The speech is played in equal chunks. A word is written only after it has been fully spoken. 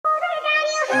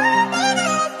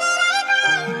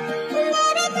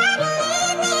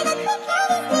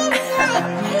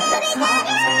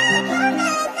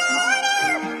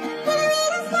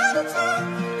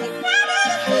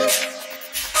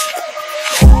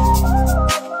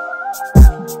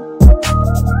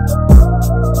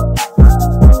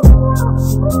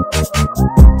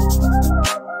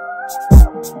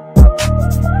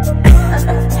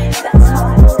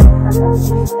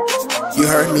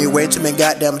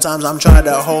goddamn times I'm trying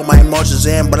to hold my emotions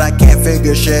in, but I can't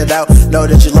figure shit out. Know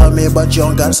that you love me, but you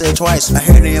don't gotta say it twice. I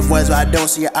hear your voice, but I don't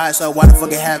see your eyes, so why the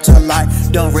fuck you have to lie?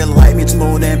 Don't really like me,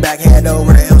 smooth and back head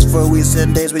over hills for weeks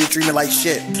and days, but you treat me like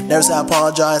shit. Never say I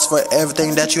apologize for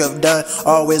everything that you have done.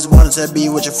 Always wanted to be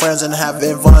with your friends and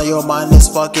having fun. Your mind is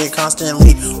fucking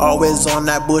constantly always on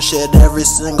that bullshit every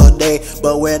single day,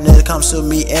 but when it comes to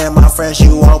me and my friends,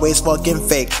 you always fucking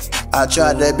fake. I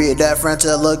tried to be that friend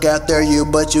to look after you,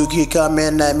 but you keep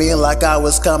coming at me like I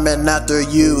was coming after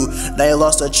you. Now you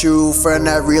lost a true friend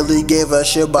that really gave a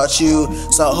shit about you,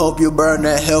 so I hope you burn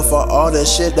in hell for all the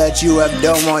shit that you have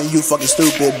done wrong, you fucking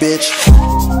stupid bitch.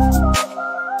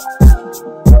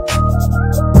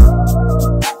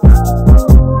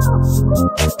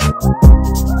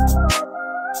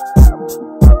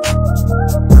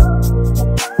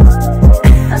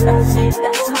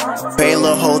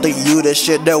 Payload holding you the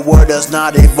shit, the world does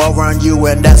not evolve around you,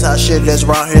 and that's how shit is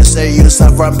around here. Say you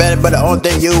suffer better, but the only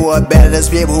thing you are better is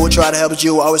people who try to help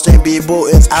you. Always think people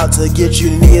is out to get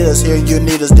you. Need us here, you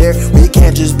need us there. We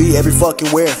can't just be every fucking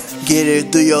where. Get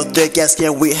it through your thick ass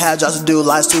skin. We have jobs to do,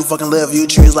 lives to fucking live. You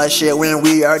treat us like shit when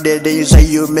we are dead. Then you say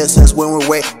you miss us when we're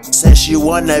away. Since you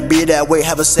wanna be that way,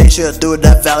 have a say shit through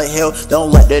that valley hill.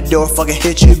 Don't let the door fucking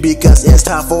hit you, because it's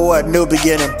time for a new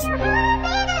beginning.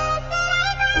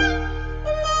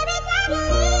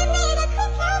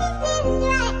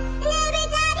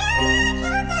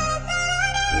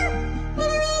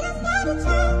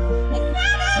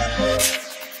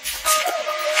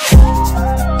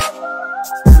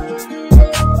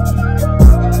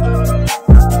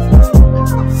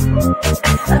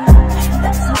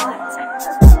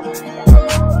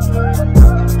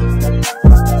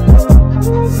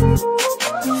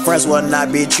 Friends will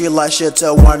not be treated like shit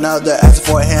to one another, asking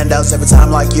for handouts every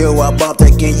time like you. I bump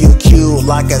thinking you cute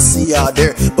like I see out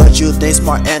there, but you think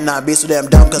smart and not be so damn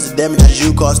dumb, cause the damage that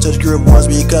you caused to the group was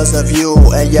because of you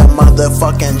and your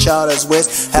motherfucking childish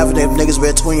ways. Having them niggas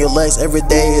between your legs every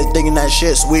day, thinking that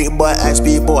shit sweet, but ask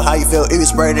people how you feel if you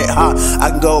spraying it hot. I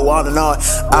can go on and on,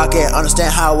 I can't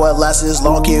understand how it lasts this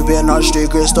long. Keeping on the street,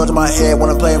 Chris start to my head,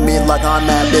 wanna play me like I'm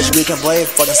that bitch. We can play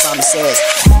fucking Simon Says.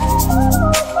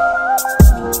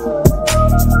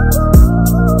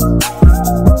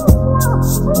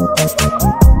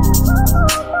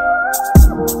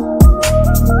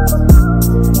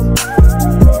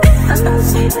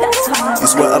 You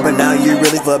swear up and down, you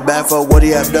really feel bad for what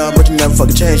you have done, but you never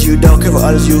fucking change. You don't care for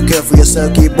others, you care for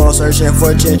yourself. Keep on searching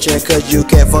for attention, cause you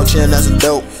can't function as a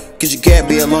dope. Cause you can't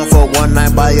be alone for one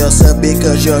night by yourself,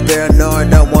 because you're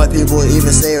paranoid, not what people even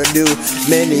say or do.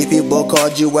 Many people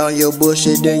called you out on your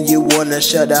bullshit, then you wanna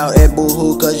shut out and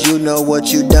boo-hoo, cause you know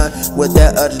what you done with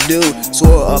that other dude.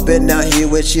 Swore up and down he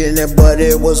was cheating, but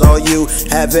it was all you.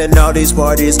 Having all these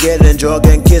parties, getting drunk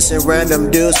and kissing random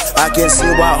dudes. I can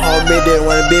see why homie didn't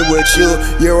wanna be with you.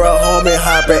 You're a homie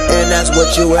hopper, and that's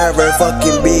what you ever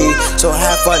fucking be. So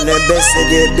have fun and invest in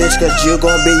it, bitch, cause you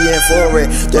gon' be in for it.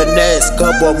 The next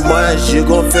couple months, you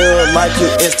gon' feel like you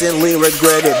instantly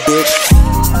regret it, bitch.